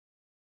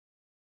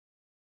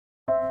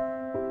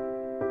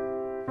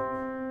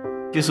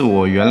就是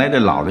我原来的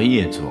老的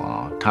业主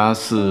啊，她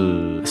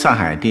是上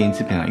海电影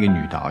制片厂一个女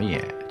导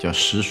演，叫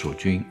石蜀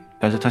君，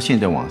但是她现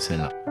在往生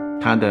了，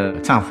她的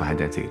丈夫还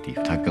在这个地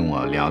方，她跟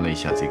我聊了一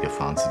下这个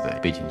房子的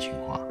背景情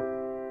况。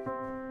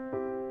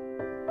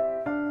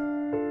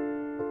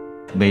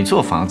每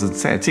座房子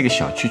在这个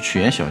小区曲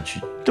园小区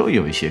都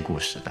有一些故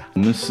事的。我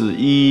们是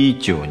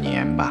19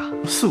年吧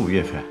，4、5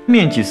月份，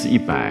面积是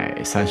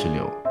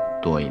136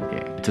多一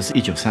点，这是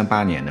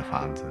1938年的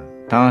房子。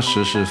当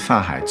时是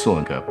上海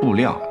做个布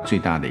料最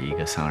大的一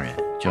个商人，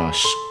叫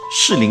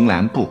士林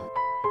兰布。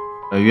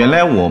原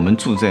来我们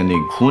住在那个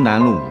湖南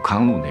路、武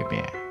康路那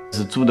边，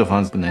是租的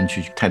房子，不能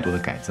去太多的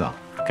改造，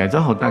改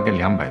造后大概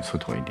200出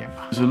头一点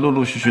吧，就是陆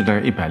陆续续大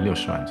概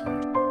160万左右。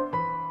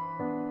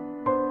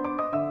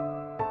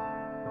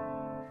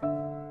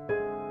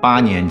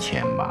8年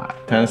前吧，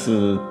他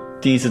是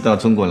第一次到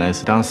中国来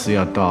时，当时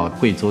要到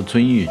贵州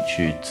遵义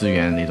去支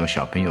援那种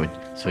小朋友，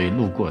所以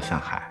路过上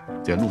海，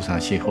在路上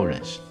邂逅认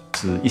识。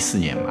是14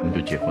年嘛，我们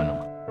就结婚了嘛。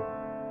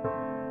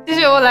就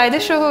是我来的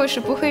时候是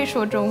不会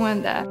说中文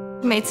的，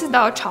每次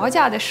到吵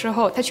架的时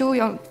候，他就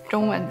用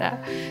中文的，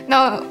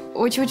那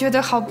我就觉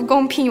得好不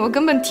公平，我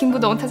根本听不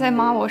懂他在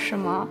骂我什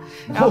么。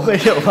不会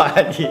有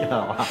问题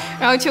好吧？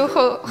然后就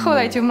后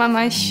来就慢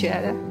慢学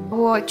的。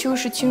我就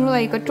是进入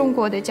了一个中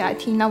国的家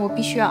庭，那我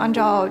必须要按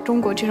照中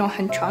国这种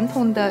很传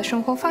统的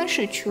生活方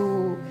式去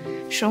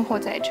生活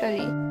在这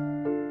里。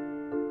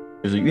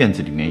就是院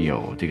子里面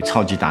有这个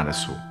超级大的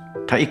树。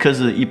它一棵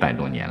是100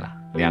多年了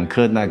，2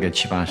棵那个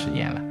70、80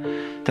年了，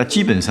它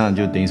基本上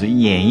就等于说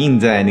掩映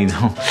在那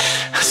种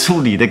树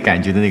里的感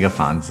觉的那个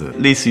房子，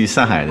类似于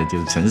上海的就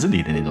是城市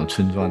里的那种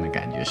村庄的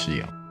感觉是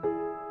有。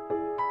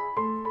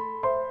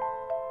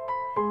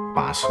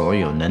把所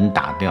有能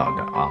打掉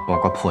的啊，包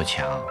括破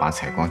墙、把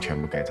采光全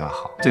部改造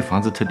好。这房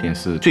子特点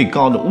是最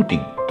高的屋顶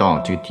到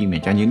这个地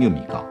面将近6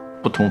米高，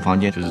不同房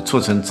间就是错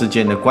层之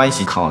间的关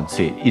系靠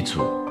这一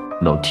组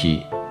楼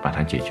梯把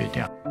它解决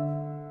掉。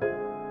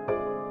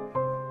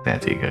在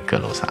这个阁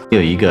楼上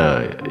有一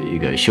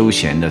个休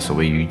闲的所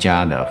谓瑜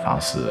伽的方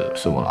式，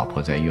是我老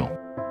婆在用。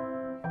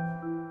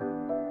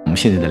我们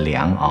现在的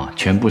梁啊，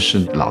全部是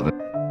老的，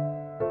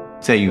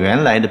在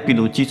原来的壁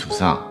炉基础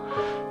上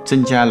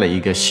增加了一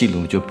个细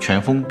炉，就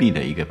全封闭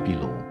的一个壁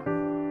炉。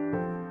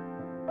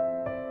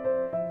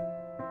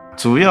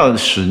主要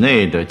室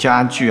内的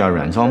家具啊、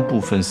软装部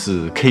分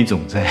是 K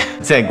总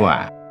在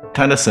管，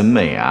他的审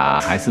美啊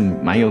还是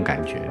蛮有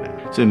感觉的，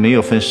所以没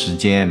有分时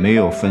间，没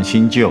有分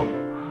新旧。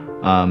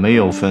没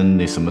有分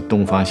那什么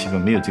东方西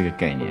方，没有这个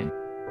概念。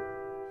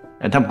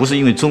他不是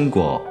因为中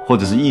国或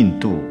者是印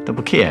度，他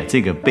不 care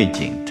这个背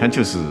景，他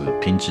就是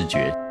凭直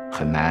觉，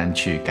很难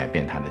去改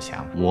变他的想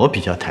法。我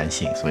比较弹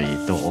性，所以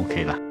都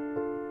OK 了。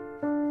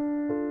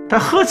他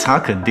喝茶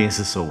肯定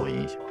是受我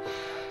影响，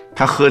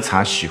他喝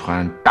茶喜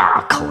欢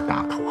大口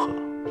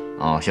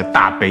喝，像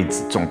大杯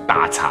子装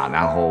大茶，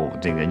然后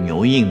这个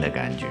牛印的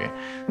感觉。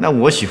那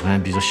我喜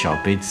欢比如说小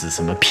杯子，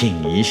什么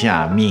品一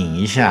下、抿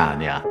一下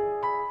那样。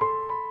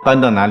搬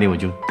到哪里我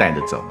就带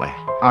着走呗。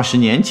20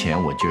年前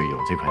我就有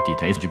这块地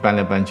毯，一直去搬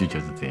来搬去就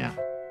是这样。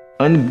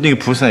那个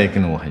菩萨也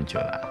跟了我很久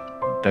了，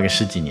大概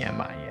10几年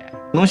吧也。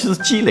东西是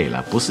积累了，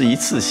不是一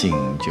次性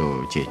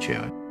就解决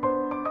了。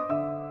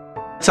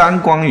张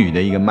光宇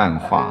的一个漫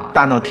画《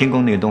大闹天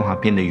宫》那个动画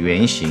片的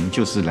原型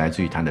就是来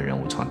自于他的人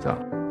物创造。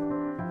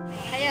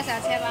还要小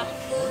菜吧？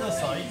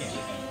少一点。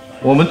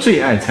我们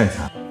最爱菜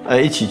场，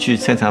一起去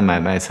菜场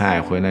买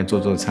菜，回来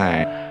做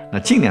菜，那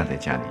尽量在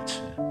家里吃。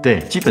对，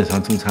基本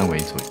上中餐为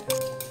主。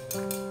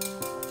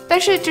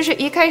但是就是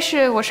一开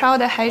始我烧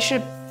的还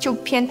是就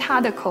偏他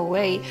的口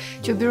味，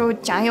就比如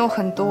酱油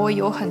很多、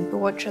油很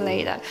多之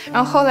类的。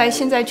然后后来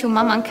现在就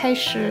慢慢开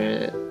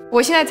始，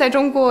我现在在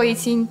中国已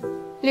经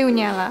6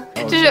年了，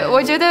就是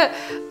我觉得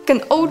跟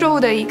欧洲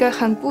的一个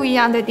很不一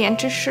样的点，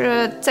就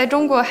是在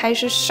中国还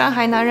是上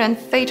海男人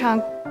非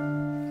常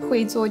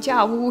会做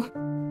家务。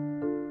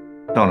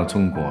到了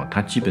中国，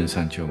他基本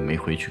上就没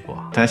回去过。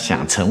他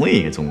想成为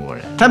一个中国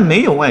人，他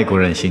没有外国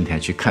人心态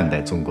去看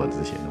待中国这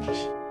些东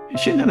西。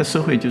现在的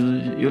社会就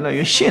是越来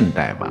越现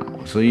代吧，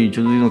所以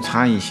就是这种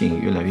差异性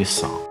越来越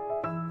少。